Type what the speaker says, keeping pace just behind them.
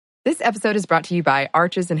This episode is brought to you by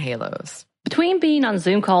Arches and Halos. Between being on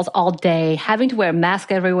Zoom calls all day, having to wear a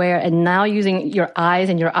mask everywhere, and now using your eyes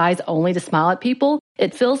and your eyes only to smile at people,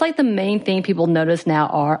 it feels like the main thing people notice now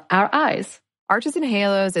are our eyes. Arches and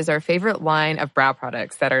Halos is our favorite line of brow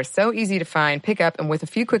products that are so easy to find, pick up, and with a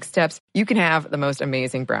few quick steps, you can have the most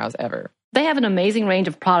amazing brows ever. They have an amazing range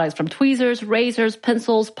of products from tweezers, razors,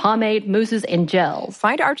 pencils, pomade, mousses, and gels.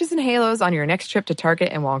 Find Arches and Halos on your next trip to Target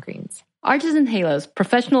and Walgreens. Arches and Halos,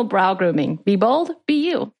 professional brow grooming. Be bold, be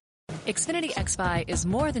you. Xfinity XFi is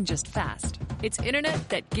more than just fast. It's internet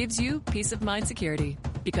that gives you peace of mind security.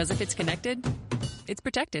 Because if it's connected, it's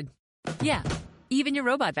protected. Yeah, even your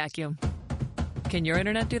robot vacuum. Can your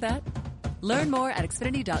internet do that? Learn more at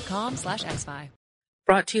xfinity.com/xfi.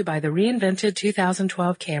 Brought to you by the reinvented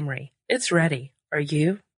 2012 Camry. It's ready. Are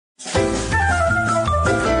you?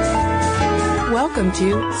 Welcome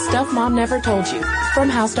to Stuff Mom Never Told You from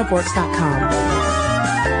HowStuffWorks.com.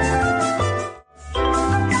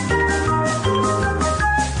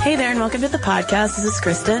 Hey there, and welcome to the podcast. This is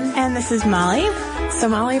Kristen. And this is Molly. So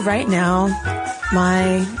Molly, right now,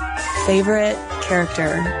 my favorite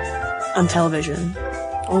character on television,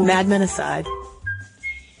 Mad Men aside,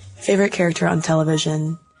 favorite character on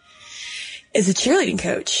television is a cheerleading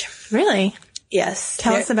coach. Really? Yes.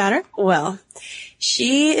 Tell us about her. Well,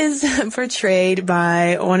 she is portrayed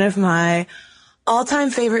by one of my all-time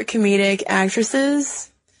favorite comedic actresses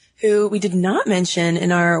who we did not mention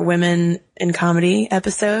in our Women in Comedy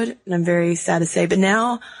episode, and I'm very sad to say, but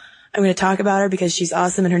now I'm going to talk about her because she's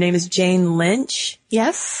awesome, and her name is Jane Lynch.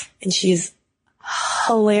 Yes. And she's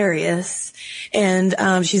hilarious. And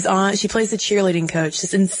she plays the cheerleading coach,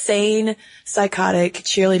 this insane, psychotic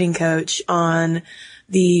cheerleading coach on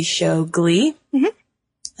the show Glee. Mm-hmm.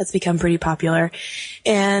 That's become pretty popular.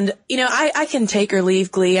 And, you know, I can take or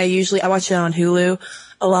leave Glee. I watch it on Hulu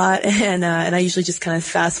a lot, and I usually just kind of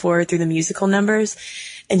fast forward through the musical numbers,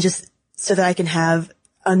 and just so that I can have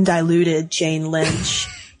undiluted Jane Lynch,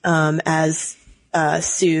 as,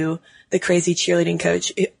 Sue, the crazy cheerleading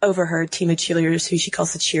coach, over her team of cheerleaders who she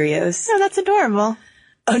calls the Cheerios. Oh, that's adorable.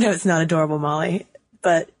 Oh no, it's not adorable, Molly.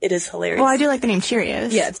 But it is hilarious. Well, I do like the name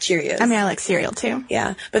Cheerios. Yeah, it's Cheerios. I mean, I like cereal too.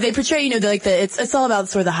 Yeah. But they portray, you know, it's all about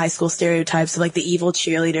sort of the high school stereotypes of like the evil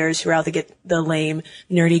cheerleaders who are out to get the lame,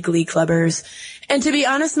 nerdy Glee clubbers. And to be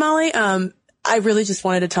honest, Molly, I really just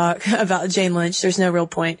wanted to talk about Jane Lynch. There's no real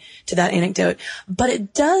point to that anecdote. But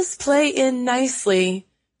it does play in nicely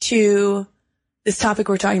to this topic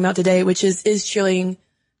we're talking about today, which is cheerleading,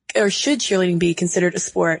 or should cheerleading be considered a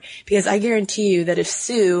sport? Because I guarantee you that if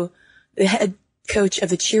Sue, the head coach of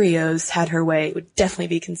the Cheerios, had her way, it would definitely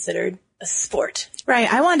be considered a sport.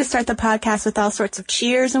 Right. I wanted to start the podcast with all sorts of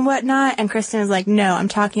cheers and whatnot, and Kristen was like, no, I'm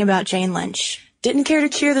talking about Jane Lynch. Didn't care to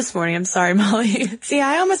cheer this morning. I'm sorry, Molly. See,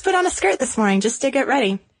 I almost put on a skirt this morning just to get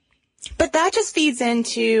ready. But that just feeds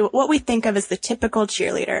into what we think of as the typical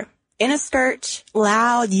cheerleader. In a skirt,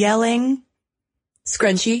 loud, yelling.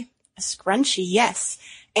 Scrunchy. A scrunchy, yes.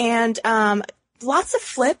 And lots of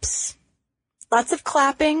flips, lots of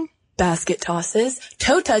clapping. Basket tosses.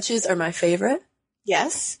 Toe touches are my favorite.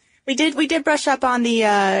 Yes. We did brush up on the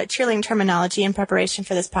cheerleading terminology in preparation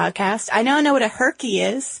for this podcast. I now know what a herky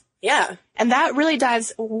is. Yeah. And that really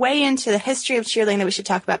dives way into the history of cheerleading that we should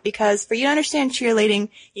talk about, because for you to understand cheerleading,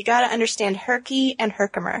 you got to understand herky and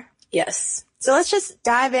herkimer. Yes. So let's just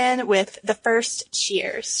dive in with the first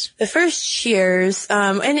cheers. The first cheers,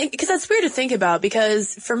 because that's weird to think about,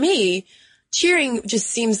 because for me, cheering just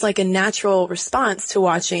seems like a natural response to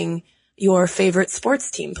watching your favorite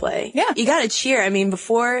sports team play. Yeah. You gotta cheer. I mean,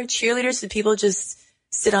 before cheerleaders, did people just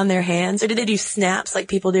sit on their hands, or did they do snaps like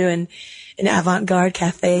people do in avant-garde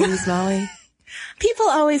cafes, Molly? People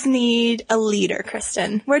always need a leader,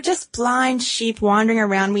 Kristen. We're just blind sheep wandering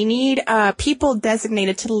around. We need people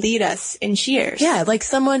designated to lead us in cheers. Yeah, like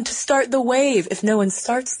someone to start the wave. If no one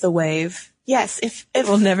starts the wave, yes, if it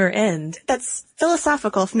will never end. That's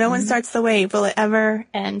philosophical. If no one starts the wave, will it ever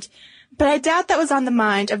end? But I doubt that was on the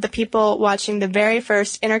mind of the people watching the very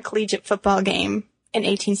first intercollegiate football game in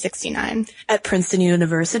 1869. At Princeton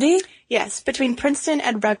University? Yes, between Princeton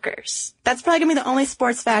and Rutgers. That's probably going to be the only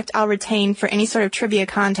sports fact I'll retain for any sort of trivia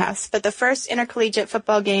contest, but the first intercollegiate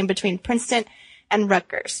football game between Princeton and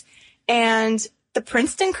Rutgers. And the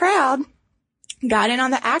Princeton crowd got in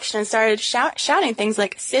on the action and started shouting things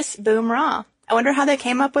like sis, boom, rah. I wonder how they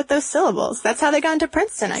came up with those syllables. That's how they got into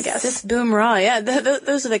Princeton, I guess. Sis, boom, rah. Yeah,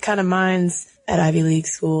 those are the kind of minds at Ivy League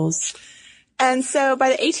schools. And so by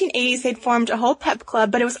the 1880s, they'd formed a whole pep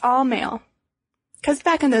club, but it was all male. Because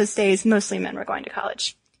back in those days, mostly men were going to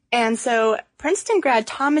college. And so Princeton grad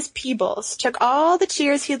Thomas Peebles took all the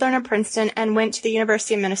cheers he'd learned at Princeton and went to the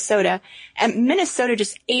University of Minnesota. And Minnesota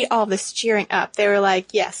just ate all this cheering up. They were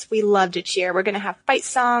like, yes, we love to cheer. We're going to have fight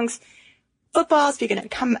songs. Football's going to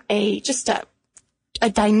become a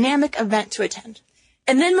dynamic event to attend.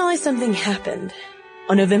 And then, Molly, something happened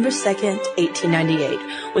on November 2nd,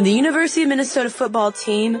 1898, when the University of Minnesota football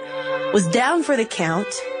team was down for the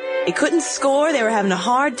count. They couldn't score. They were having a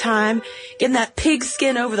hard time getting that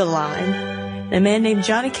pigskin over the line. And a man named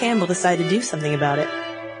Johnny Campbell decided to do something about it.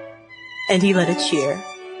 And he led a cheer.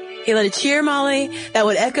 He led a cheer, Molly, that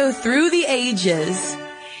would echo through the ages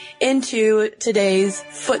into today's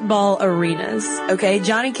football arenas. Okay,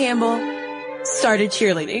 Johnny Campbell started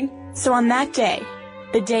cheerleading. So on that day,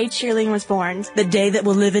 the day cheerleading was born, the day that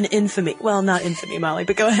will live in infamy. Well, not infamy, Molly,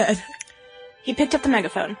 but go ahead. He picked up the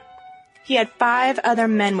megaphone. He had 5 other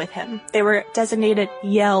men with him. They were designated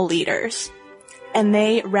yell leaders. And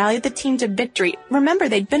they rallied the team to victory. Remember,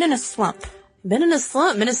 they'd been in a slump.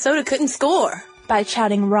 Minnesota couldn't score. By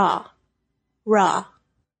shouting rah, rah,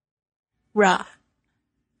 rah.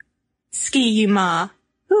 Ski you ma,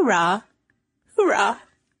 hoorah, hoorah.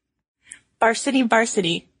 Varsity,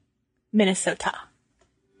 varsity, Minnesota.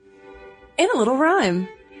 And a little rhyme.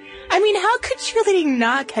 I mean, how could cheerleading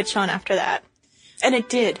not catch on after that? And it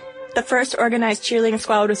did. The first organized cheerleading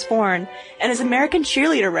squad was born, and as American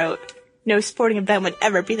Cheerleader wrote, no sporting event would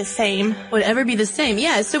ever be the same.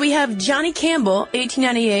 Yeah, so we have Johnny Campbell,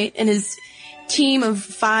 1898, and his team of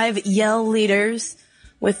 5 yell leaders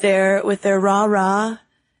with their rah-rah,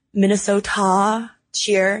 Minnesota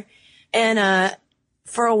cheer. And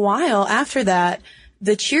for a while after that,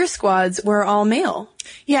 the cheer squads were all male.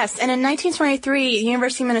 Yes, and in 1923, the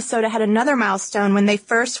University of Minnesota had another milestone when they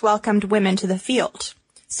first welcomed women to the field.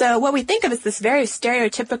 So what we think of as this very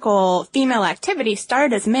stereotypical female activity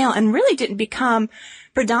started as male and really didn't become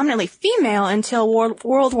predominantly female until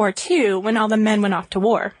World War II, when all the men went off to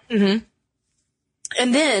war. Mm-hmm.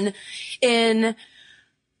 And then in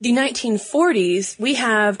the 1940s, we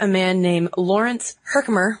have a man named Lawrence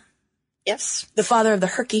Herkimer. Yes. The father of the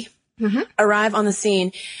Herky. Mm-hmm. Arrive on the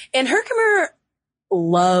scene. And Herkimer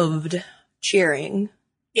loved cheering.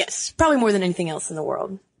 Yes. Probably more than anything else in the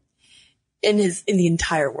world. In the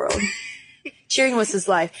entire world. Cheering was his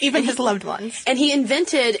life. Even his loved ones. And he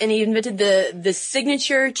invented the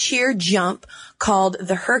signature cheer jump called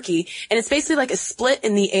the Herky. And it's basically like a split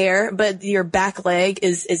in the air, but your back leg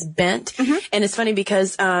is bent. Mm-hmm. And it's funny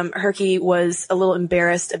because, Herky was a little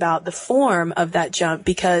embarrassed about the form of that jump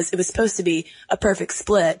because it was supposed to be a perfect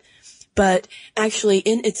split. But actually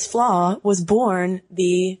in its flaw was born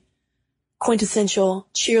the quintessential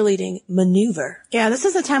cheerleading maneuver. Yeah, this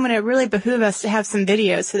is a time when it really behooved us to have some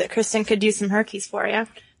videos so that Kristen could do some Herkies for you.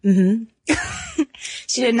 Mm-hmm.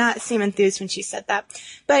 She did not seem enthused when she said that.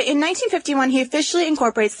 But in 1951, he officially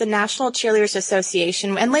incorporates the National Cheerleaders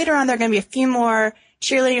Association, and later on there are going to be a few more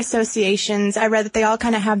cheerleading associations. I read that they all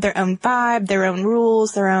kind of have their own vibe, their own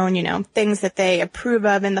rules, their own, things that they approve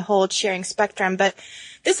of in the whole cheering spectrum. But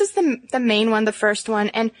this is the main one, the first one.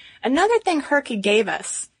 And another thing Herky gave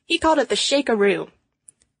us, he called it the shakaroo.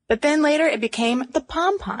 But then later it became the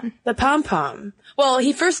pom-pom. The pom-pom. Well,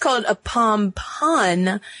 he first called it a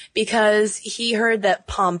pom-pon because he heard that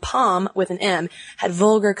pom-pom with an M had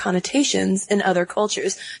vulgar connotations in other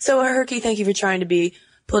cultures. So, Herky, thank you for trying to be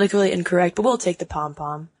politically incorrect, but we'll take the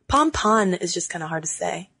pom-pom. Pom-pon is just kind of hard to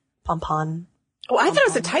say. Pom-pon. Well, I thought it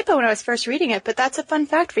was a typo when I was first reading it, but that's a fun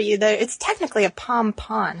fact for you. It's technically a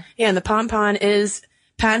pom-pon. Yeah, and the pom-pon is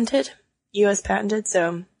patented, U.S. patented,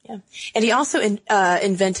 so... Yeah. And he also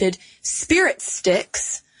invented spirit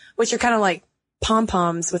sticks, which are kind of like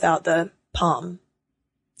pom-poms without the pom.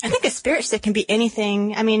 I think a spirit stick can be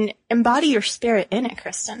anything. I mean, embody your spirit in it,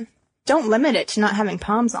 Kristen. Don't limit it to not having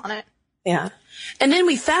poms on it. Yeah. And then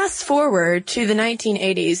we fast forward to the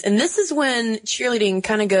 1980s, and this is when cheerleading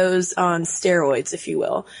kind of goes on steroids, if you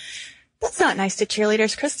will. That's not nice to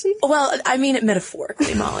cheerleaders, Kristen. Well, I mean it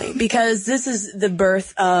metaphorically, Molly, because this is the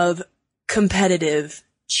birth of competitive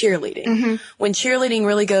cheerleading. Mm-hmm. When cheerleading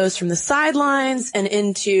really goes from the sidelines and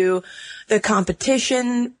into the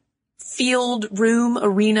competition field room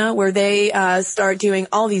arena where they start doing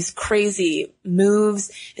all these crazy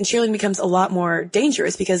moves, and cheerleading becomes a lot more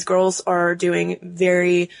dangerous because girls are doing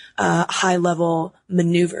very high level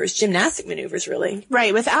maneuvers, gymnastic maneuvers really.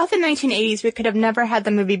 Right. Without the 1980s, we could have never had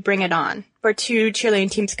the movie Bring It On, where 2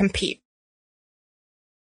 cheerleading teams compete.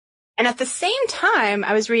 And at the same time,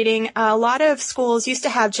 I was reading a lot of schools used to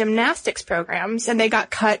have gymnastics programs, and they got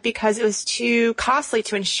cut because it was too costly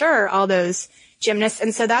to insure all those gymnasts.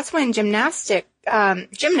 And so that's when gymnastic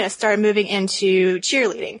gymnasts started moving into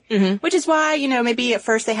cheerleading, which is why, maybe at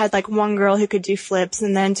first they had like one girl who could do flips,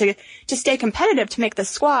 and then to stay competitive, to make the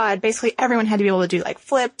squad, basically everyone had to be able to do like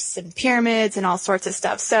flips and pyramids and all sorts of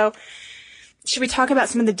stuff. So should we talk about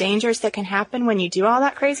some of the dangers that can happen when you do all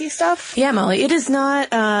that crazy stuff? Yeah, Molly, it is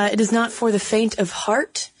not for the faint of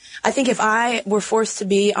heart. I think if I were forced to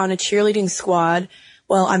be on a cheerleading squad,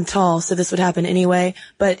 well, I'm tall, so this would happen anyway,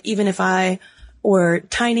 but even if I were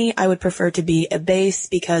tiny, I would prefer to be a base,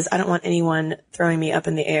 because I don't want anyone throwing me up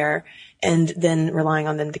in the air and then relying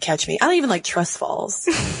on them to catch me. I don't even like trust falls.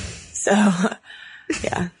 So,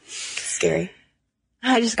 yeah, scary.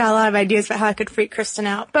 I just got a lot of ideas about how I could freak Kristen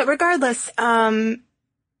out. But regardless,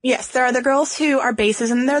 yes, there are the girls who are bases,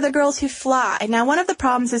 and there are the girls who fly. Now, one of the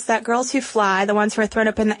problems is that girls who fly, the ones who are thrown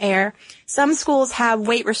up in the air, some schools have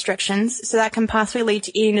weight restrictions, so that can possibly lead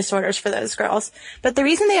to eating disorders for those girls. But the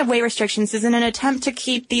reason they have weight restrictions is in an attempt to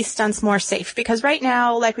keep these stunts more safe. Because right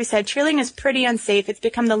now, like we said, cheerleading is pretty unsafe. It's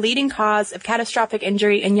become the leading cause of catastrophic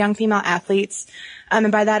injury in young female athletes. And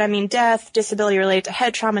by that I mean death, disability related to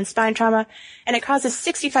head trauma and spine trauma. And it causes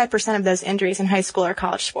 65% of those injuries in high school or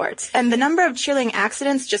college sports. And the number of cheerleading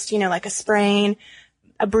accidents, just, like a sprain,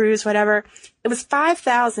 a bruise, whatever, it was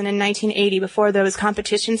 5,000 in 1980 before those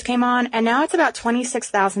competitions came on. And now it's about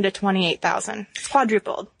 26,000 to 28,000. It's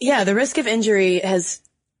quadrupled. Yeah, the risk of injury has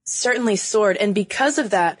certainly soared. And because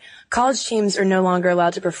of that, college teams are no longer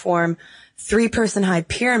allowed to perform 3-person high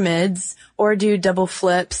pyramids or do double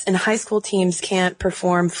flips, and high school teams can't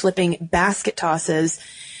perform flipping basket tosses,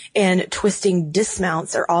 and twisting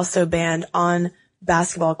dismounts are also banned on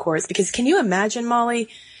basketball courts. Because can you imagine, Molly,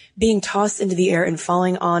 being tossed into the air and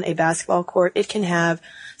falling on a basketball court? It can have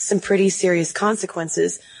some pretty serious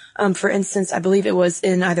consequences. For instance, I believe it was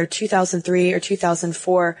in either 2003 or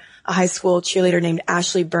 2004, a high school cheerleader named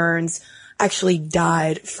Ashley Burns actually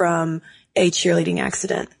died from a cheerleading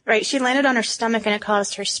accident. Right. She landed on her stomach and it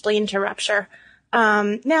caused her spleen to rupture.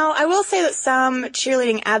 Now, I will say that some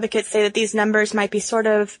cheerleading advocates say that these numbers might be sort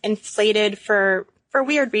of inflated for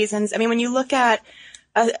weird reasons. I mean, when you look at,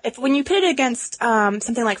 when you put it against,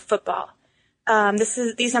 something like football,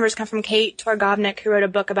 these numbers come from Kate Torgovnik, who wrote a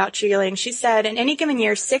book about cheerleading. She said, in any given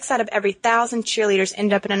year, 6 out of every 1,000 cheerleaders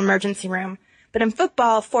end up in an emergency room. But in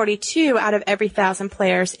football, 42 out of every 1,000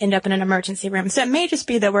 players end up in an emergency room. So it may just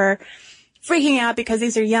be that we're freaking out because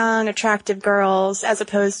these are young, attractive girls, as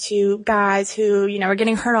opposed to guys who, are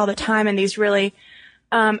getting hurt all the time in these really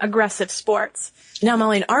aggressive sports. Now,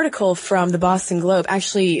 Molly, an article from the Boston Globe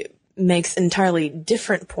actually makes an entirely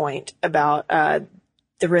different point about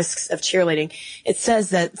the risks of cheerleading. It says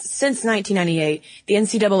that since 1998, the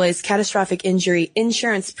NCAA's catastrophic injury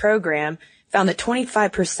insurance program found that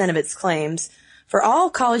 25% of its claims for all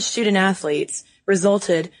college student athletes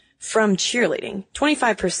resulted from cheerleading,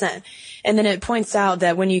 25%. And then it points out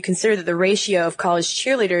that when you consider that the ratio of college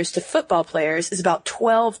cheerleaders to football players is about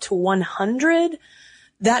 12 to 100,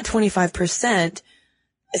 that 25%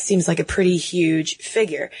 seems like a pretty huge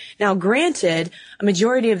figure. Now, granted, a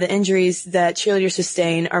majority of the injuries that cheerleaders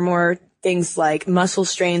sustain are more things like muscle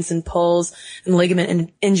strains and pulls and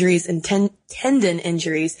ligament injuries and tendon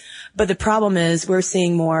injuries. But the problem is we're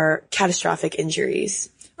seeing more catastrophic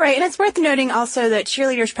injuries. Right, and it's worth noting also that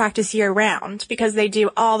cheerleaders practice year-round because they do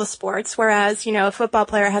all the sports, whereas, a football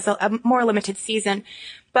player has a more limited season.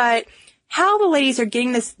 But how the ladies are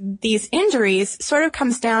getting these injuries sort of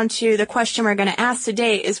comes down to the question we're going to ask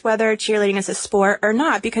today is whether cheerleading is a sport or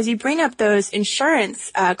not, because you bring up those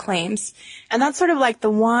insurance claims, and that's sort of like the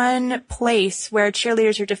one place where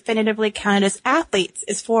cheerleaders are definitively counted as athletes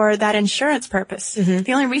is for that insurance purpose. Mm-hmm.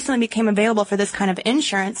 They only recently became available for this kind of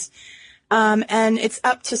insurance. And it's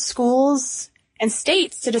up to schools and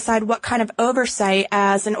states to decide what kind of oversight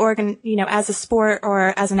as an organ, as a sport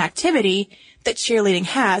or as an activity that cheerleading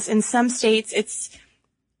has. In some states, it's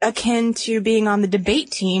akin to being on the debate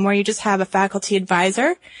team where you just have a faculty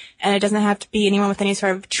advisor, and it doesn't have to be anyone with any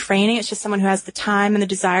sort of training. It's just someone who has the time and the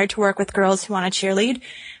desire to work with girls who want to cheerlead.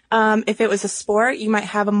 If it was a sport, you might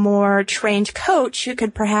have a more trained coach who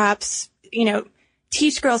could perhaps,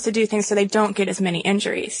 teach girls to do things so they don't get as many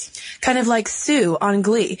injuries. Kind of like Sue on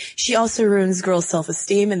Glee. She also ruins girls'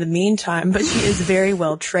 self-esteem in the meantime, but she is very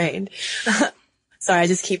well trained. Sorry, I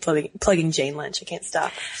just keep plugging Jane Lynch. I can't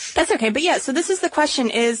stop. That's okay. But yeah, so this is the question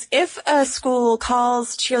is, if a school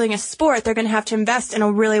calls cheerleading a sport, they're going to have to invest in a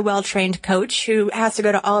really well-trained coach who has to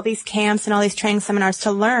go to all these camps and all these training seminars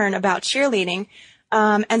to learn about cheerleading.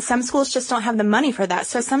 And some schools just don't have the money for that.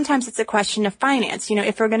 So sometimes it's a question of finance.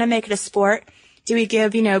 If we're going to make it a sport, do we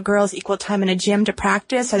give, girls equal time in a gym to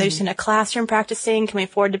practice? Are they just in a classroom practicing? Can we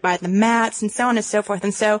afford to buy the mats? And so on and so forth.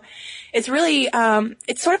 And so it's really,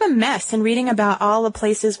 it's sort of a mess in reading about all the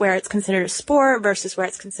places where it's considered a sport versus where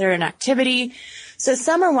it's considered an activity. So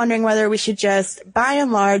some are wondering whether we should just, by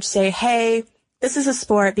and large, say, hey, this is a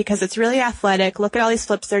sport because it's really athletic. Look at all these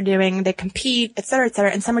flips they're doing. They compete, et cetera, et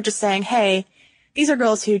cetera. And some are just saying, hey, these are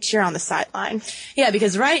girls who cheer on the sideline. Yeah,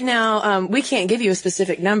 because right now, we can't give you a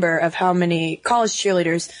specific number of how many college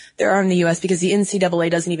cheerleaders there are in the U.S. because the NCAA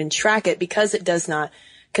doesn't even track it because it does not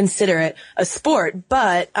consider it a sport.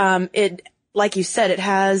 But, it, like you said, it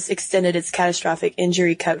has extended its catastrophic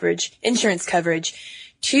injury coverage, insurance coverage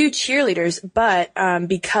to cheerleaders. But,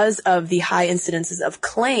 because of the high incidences of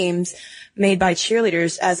claims made by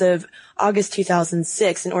cheerleaders as of August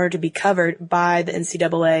 2006, in order to be covered by the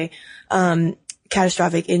NCAA,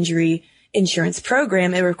 catastrophic injury insurance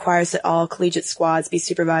program, it requires that all collegiate squads be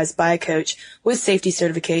supervised by a coach with safety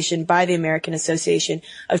certification by the American Association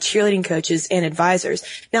of Cheerleading Coaches and Advisors.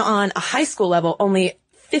 Now, on a high school level, only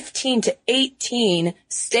 15 to 18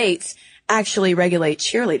 states actually regulate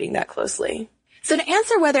cheerleading that closely. So to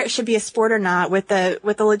answer whether it should be a sport or not with a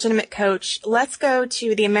legitimate coach, let's go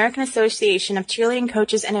to the American Association of Cheerleading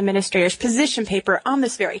Coaches and Administrators position paper on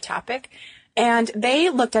this very topic. And they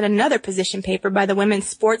looked at another position paper by the Women's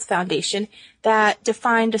Sports Foundation that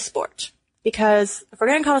defined a sport. Because if we're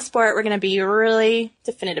going to call it a sport, we're going to be really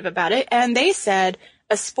definitive about it. And they said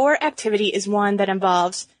a sport activity is one that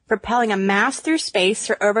involves propelling a mass through space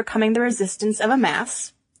or overcoming the resistance of a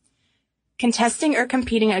mass, contesting or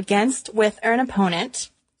competing against, with, or an opponent,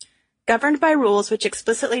 governed by rules which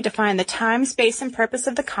explicitly define the time, space, and purpose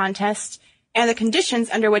of the contest, and the conditions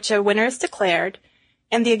under which a winner is declared,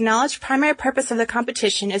 and the acknowledged primary purpose of the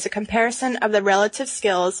competition is a comparison of the relative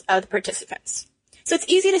skills of the participants. So it's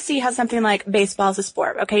easy to see how something like baseball is a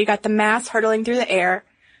sport. Okay, you got the mass hurtling through the air.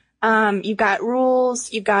 You've got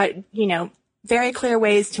rules. You've got, very clear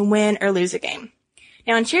ways to win or lose a game.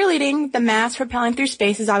 Now in cheerleading, the mass propelling through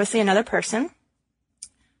space is obviously another person.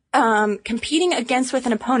 Competing against with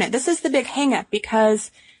an opponent. This is the big hang-up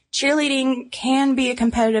because cheerleading can be a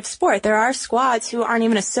competitive sport. There are squads who aren't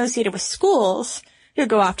even associated with schools who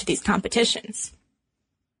go off to these competitions.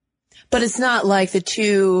 But it's not like the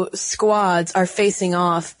two squads are facing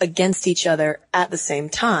off against each other at the same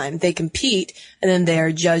time. They compete, and then they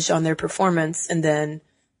are judged on their performance, and then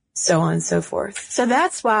so on and so forth. So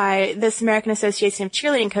that's why this American Association of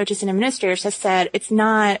Cheerleading Coaches and Administrators has said it's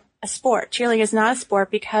not a sport. Cheerleading is not a sport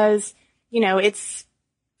because, it's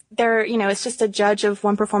just a judge of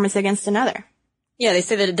one performance against another. Yeah, they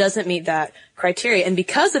say that it doesn't meet that criteria. And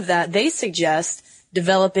because of that, they suggest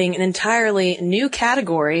developing an entirely new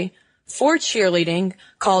category for cheerleading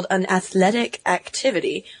called an athletic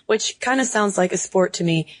activity, which kind of sounds like a sport to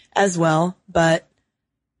me as well, but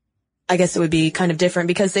I guess it would be kind of different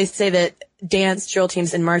because they say that dance, drill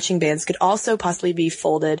teams, and marching bands could also possibly be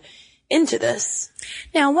folded into this.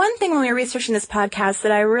 Now, one thing when we were researching this podcast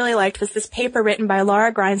that I really liked was this paper written by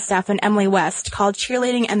Laura Grindstaff and Emily West called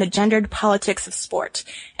Cheerleading and the Gendered Politics of Sport.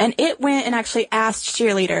 And it went and actually asked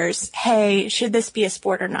cheerleaders, hey, should this be a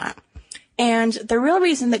sport or not? And the real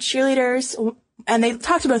reason that cheerleaders, and they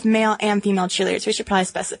talked to both male and female cheerleaders, we should probably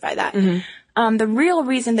specify that. Mm-hmm. The real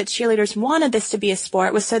reason that cheerleaders wanted this to be a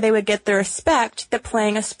sport was so they would get the respect that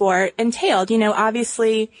playing a sport entailed.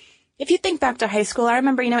 Obviously, if you think back to high school, I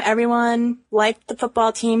remember, everyone liked the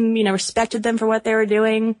football team, respected them for what they were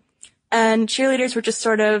doing. And cheerleaders were just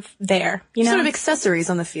sort of there, Sort of accessories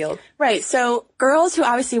on the field. Right. So girls who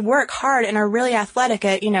obviously work hard and are really athletic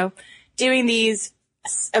at, doing these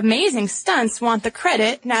amazing stunts want the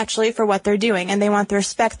credit naturally for what they're doing. And they want the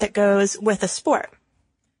respect that goes with a sport.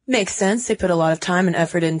 Makes sense. They put a lot of time and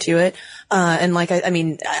effort into it. And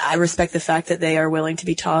I respect the fact that they are willing to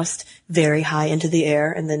be tossed very high into the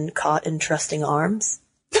air and then caught in trusting arms.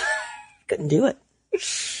 Couldn't do it.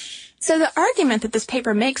 So the argument that this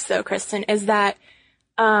paper makes, though, Kristen, is that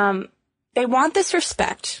they want this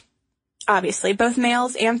respect. Obviously, both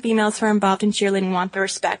males and females who are involved in cheerleading want the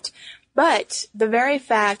respect. But the very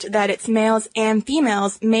fact that it's males and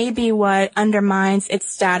females may be what undermines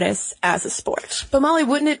its status as a sport. But Molly,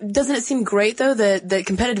 doesn't it seem great though that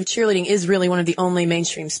competitive cheerleading is really one of the only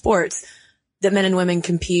mainstream sports that men and women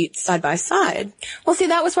compete side by side? Well, see,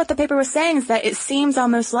 that was what the paper was saying, is that it seems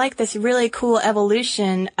almost like this really cool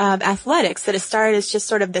evolution of athletics that it started as just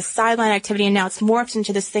sort of this sideline activity and now it's morphed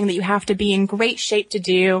into this thing that you have to be in great shape to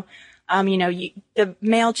do. The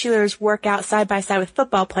male cheerleaders work out side by side with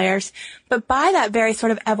football players, but by that very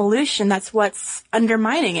sort of evolution, that's what's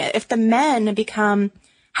undermining it. If the men become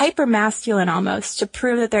hyper masculine almost to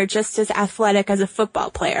prove that they're just as athletic as a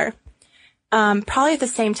football player, probably at the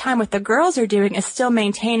same time what the girls are doing is still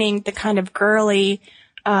maintaining the kind of girly,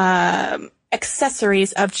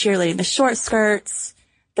 accessories of cheerleading, the short skirts,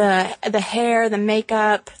 the hair, the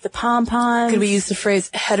makeup, the pom-poms. Could we use the phrase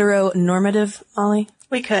heteronormative, Molly?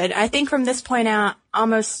 We could. I think from this point out,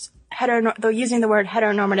 almost though using the word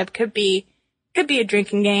heteronormative could be a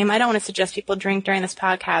drinking game. I don't want to suggest people drink during this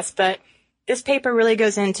podcast, but this paper really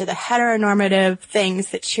goes into the heteronormative things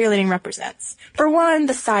that cheerleading represents. For one,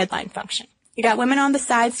 the sideline function. You got women on the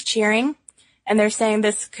sides cheering, and they're saying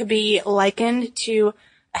this could be likened to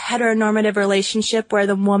a heteronormative relationship where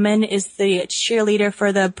the woman is the cheerleader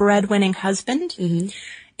for the breadwinning husband. Mm-hmm.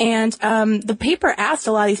 And the paper asked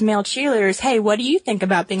a lot of these male cheerleaders, hey, what do you think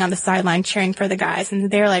about being on the sideline cheering for the guys? And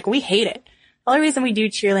they're like, we hate it. The only reason we do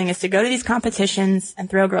cheerleading is to go to these competitions and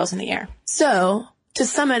throw girls in the air. So, to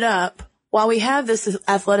sum it up, while we have this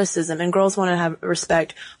athleticism and girls want to have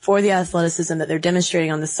respect for the athleticism that they're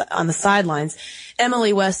demonstrating on the sidelines,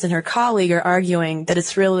 Emily West and her colleague are arguing that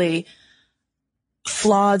it's really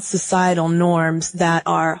flawed societal norms that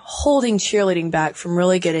are holding cheerleading back from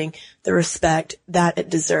really getting the respect that it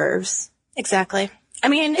deserves. Exactly. I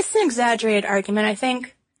mean, it's an exaggerated argument, I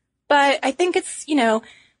think. But I think it's,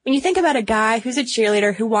 when you think about a guy who's a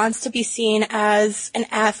cheerleader who wants to be seen as an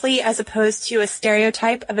athlete as opposed to a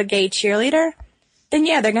stereotype of a gay cheerleader, then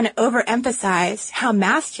yeah, they're going to overemphasize how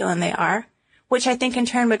masculine they are, which I think in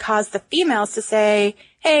turn would cause the females to say,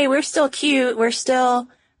 hey, we're still cute, we're still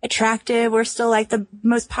attractive, we're still like the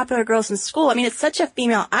most popular girls in school. I mean, it's such a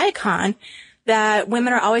female icon that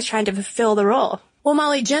women are always trying to fulfill the role. Well,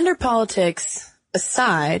 Molly, gender politics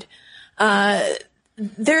aside,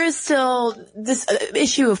 there is still this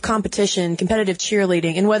issue of competition, competitive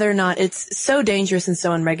cheerleading, and whether or not it's so dangerous and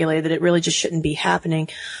so unregulated that it really just shouldn't be happening,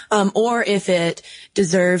 or if it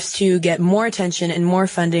deserves to get more attention and more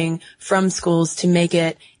funding from schools to make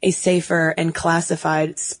it a safer and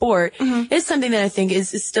classified sport, is something that I think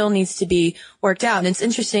is still needs to be worked out. And it's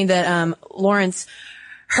interesting that Lawrence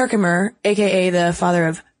Herkimer, aka the father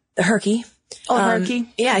of the Herky,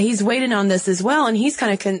 yeah, he's weighed on this as well, and he's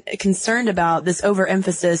kind of concerned about this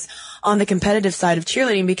overemphasis on the competitive side of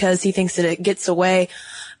cheerleading because he thinks that it gets away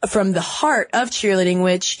from the heart of cheerleading,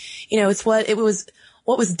 which, it's what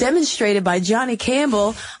was demonstrated by Johnny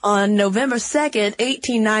Campbell on November 2nd,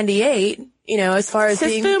 1898, as far as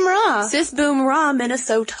Sis Boom Rah. Sis Boom Rah,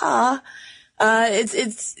 Minnesota.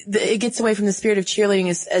 It gets away from the spirit of cheerleading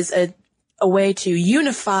as a way to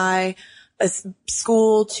unify a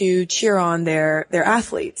school to cheer on their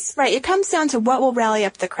athletes. Right. It comes down to what will rally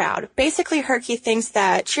up the crowd. Basically, Herky thinks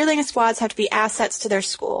that cheerleading squads have to be assets to their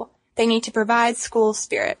school. They need to provide school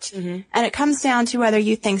spirit. Mm-hmm. And it comes down to whether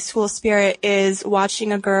you think school spirit is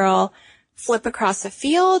watching a girl flip across a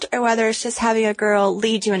field or whether it's just having a girl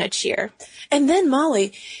lead you in a cheer. And then,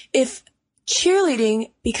 Molly, if cheerleading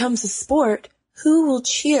becomes a sport, who will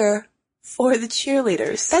cheer for the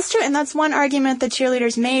cheerleaders? That's true, and that's one argument the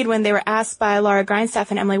cheerleaders made when they were asked by Laura Grindstaff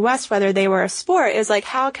and Emily West whether they were a sport. Is like,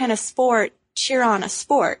 how can a sport cheer on a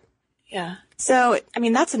sport? Yeah. So, I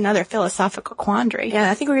mean, that's another philosophical quandary. Yeah,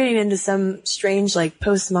 I think we're getting into some strange,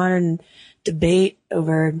 postmodern debate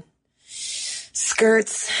over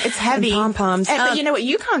skirts. It's heavy. And pom-poms. But you know what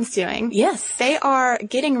UConn's doing? Yes. They are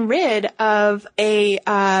getting rid of the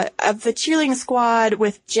cheerleading squad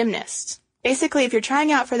with gymnasts. Basically, if you're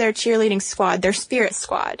trying out for their cheerleading squad, their spirit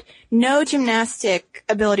squad, no gymnastic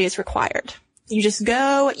ability is required. You just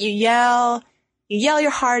go, you yell your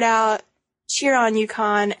heart out, cheer on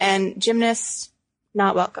UConn, and gymnasts,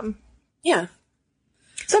 not welcome. Yeah.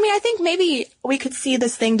 So, I think maybe we could see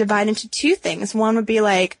this thing divide into two things. One would be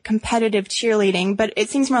like competitive cheerleading, but it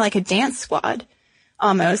seems more like a dance squad,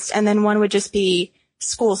 almost. And then one would just be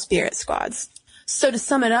school spirit squads. So to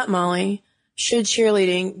sum it up, Molly, should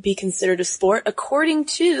cheerleading be considered a sport? According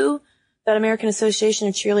to that American Association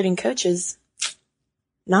of Cheerleading Coaches,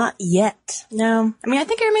 not yet. No. I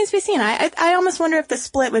think it remains to be seen. I almost wonder if the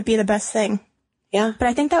split would be the best thing. Yeah. But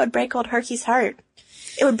I think that would break old Herky's heart.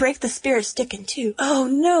 It would break the spirit sticking too. Oh,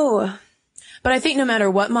 no. But I think no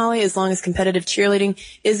matter what, Molly, as long as competitive cheerleading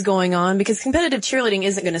is going on, because competitive cheerleading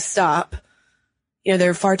isn't going to stop. There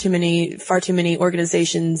are far too many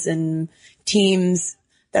organizations and teams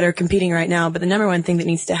that are competing right now, but the number one thing that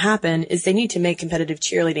needs to happen is they need to make competitive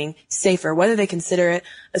cheerleading safer, whether they consider it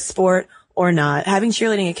a sport or not. Having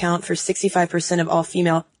cheerleading account for 65% of all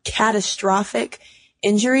female catastrophic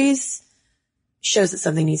injuries shows that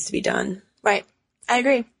something needs to be done. Right. I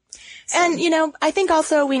agree. So, and, I think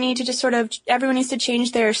also we need to just everyone needs to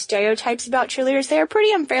change their stereotypes about cheerleaders. They are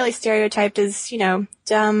pretty unfairly stereotyped as,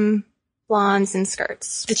 dumb blondes in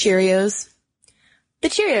skirts. The Cheerios. The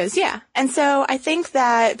Cheerios, yeah. And so I think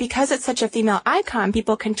that because it's such a female icon,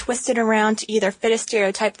 people can twist it around to either fit a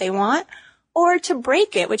stereotype they want or to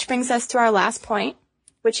break it, which brings us to our last point,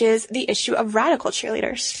 which is the issue of radical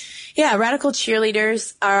cheerleaders. Yeah, radical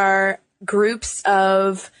cheerleaders are groups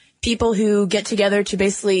of people who get together to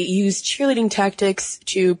basically use cheerleading tactics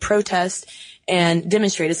to protest and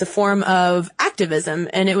demonstrate. It's a form of activism,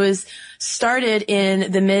 and it was started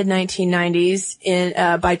in the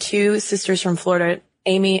mid-1990s by two sisters from Florida,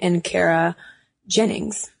 Amy and Kara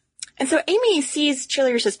Jennings. And so Amy sees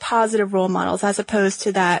cheerleaders as positive role models as opposed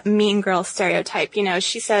to that mean girl stereotype. You know,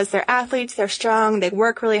 she says they're athletes, they're strong, they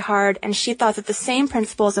work really hard, and she thought that the same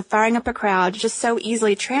principles of firing up a crowd just so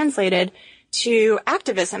easily translated to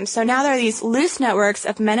activism. So now there are these loose networks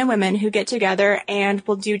of men and women who get together and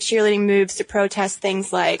will do cheerleading moves to protest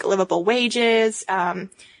things like livable wages.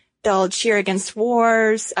 They'll cheer against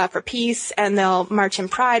wars, for peace, and they'll march in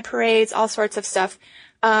pride parades, all sorts of stuff.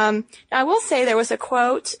 Now I will say there was a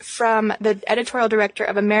quote from the editorial director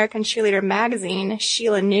of American Cheerleader magazine,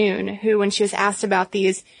 Sheila Noon, who, when she was asked about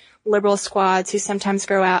these liberal squads who sometimes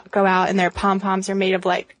go out and their pom-poms are made of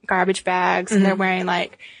like garbage bags and they're wearing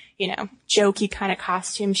like, you know, jokey kind of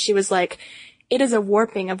costumes, she was like, it is a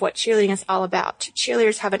warping of what cheerleading is all about.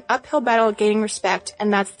 Cheerleaders have an uphill battle gaining respect,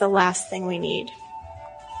 and that's the last thing we need.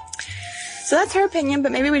 So that's her opinion,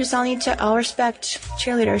 but maybe we just all need to all respect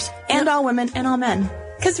cheerleaders and all women and all men.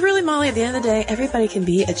 Because really, Molly, at the end of the day, everybody can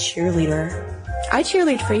be a cheerleader. I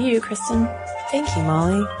cheerlead for you, Kristen. Thank you,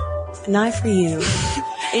 Molly. And I for you.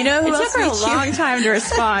 You know who else took her a long time to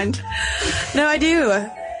respond. No, I do,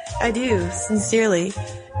 sincerely.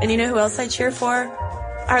 And you know who else I cheer for?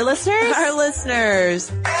 Our listeners? Our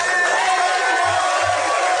listeners.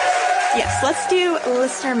 Yes, let's do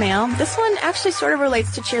listener mail. This one actually sort of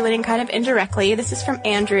relates to cheerleading kind of indirectly. This is from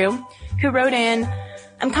Andrew, who wrote in,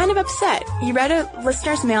 I'm kind of upset. You read a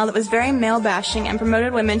listener's mail that was very male-bashing and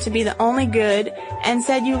promoted women to be the only good and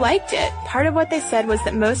said you liked it. Part of what they said was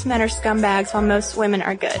that most men are scumbags while most women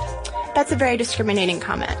are good. That's a very discriminating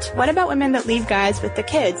comment. What about women that leave guys with the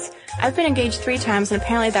kids? I've been engaged 3 times, and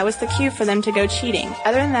apparently that was the cue for them to go cheating.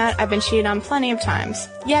 Other than that, I've been cheated on plenty of times.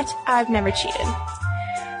 Yet, I've never cheated.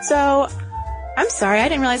 So, I'm sorry, I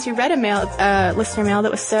didn't realize you read a listener mail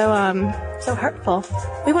that was so hurtful.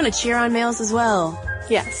 We want to cheer on males as well.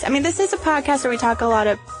 Yes. I mean, this is a podcast where we talk a lot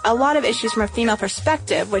of issues from a female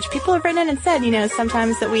perspective, which people have written in and said, you know,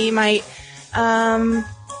 sometimes that we might,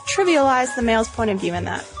 trivialize the male's point of view in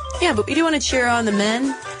that. Yeah, but we do want to cheer on the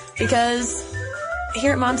men because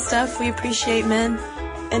here at Mom Stuff, we appreciate men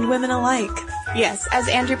and women alike. Yes. As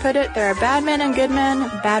Andrew put it, there are bad men and good men,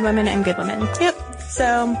 bad women and good women. Yep.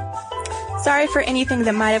 So, sorry for anything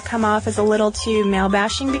that might have come off as a little too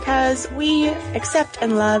male-bashing because we accept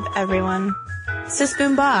and love everyone. Sis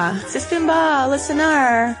boom ba. Sis boom ba,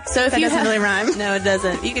 listener. So if that doesn't really rhyme. No, it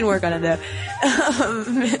doesn't. You can work on it though.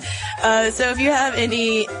 So if you have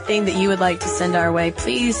anything that you would like to send our way,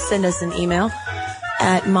 please send us an email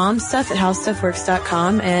at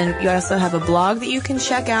momstuff@howstuffworks.com. And you also have a blog that you can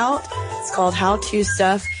check out. It's called How To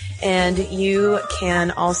Stuff. And you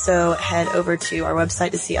can also head over to our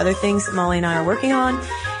website to see other things that Molly and I are working on.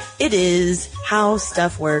 It is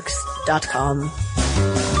howstuffworks.com.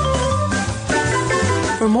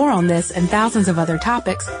 For more on this and thousands of other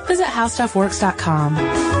topics, visit howstuffworks.com.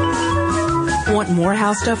 Want more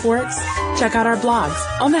How Stuff Works? Check out our blogs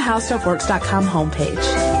on the howstuffworks.com homepage.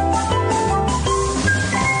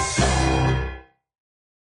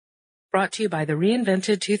 Brought to you by the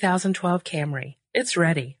reinvented 2012 Camry. It's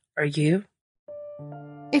ready. Are you?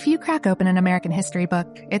 If you crack open an American history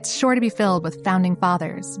book, it's sure to be filled with founding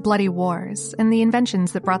fathers, bloody wars, and the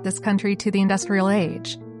inventions that brought this country to the industrial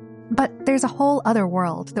age. But there's a whole other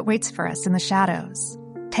world that waits for us in the shadows.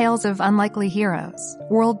 Tales of unlikely heroes,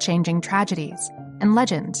 world-changing tragedies, and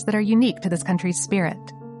legends that are unique to this country's spirit.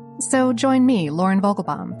 So join me, Lauren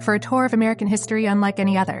Vogelbaum, for a tour of American history unlike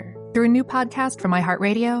any other, through a new podcast from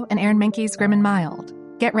iHeartRadio and Aaron Mahnke's Grim and Mild.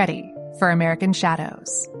 Get ready for American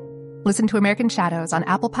Shadows. Listen to American Shadows on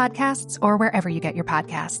Apple Podcasts or wherever you get your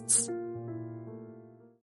podcasts.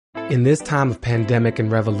 In this time of pandemic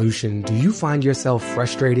and revolution, do you find yourself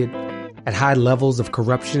frustrated at high levels of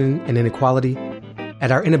corruption and inequality,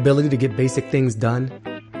 at our inability to get basic things done,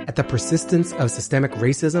 at the persistence of systemic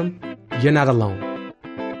racism? You're not alone.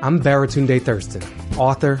 I'm Baratunde Thurston,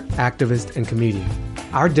 author, activist, and comedian.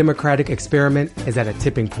 Our democratic experiment is at a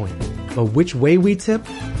tipping point, but which way we tip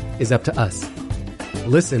is up to us.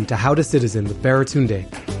 Listen to How to Citizen with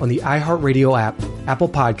Baratunde on the iHeartRadio app, Apple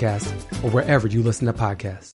Podcasts, or wherever you listen to podcasts.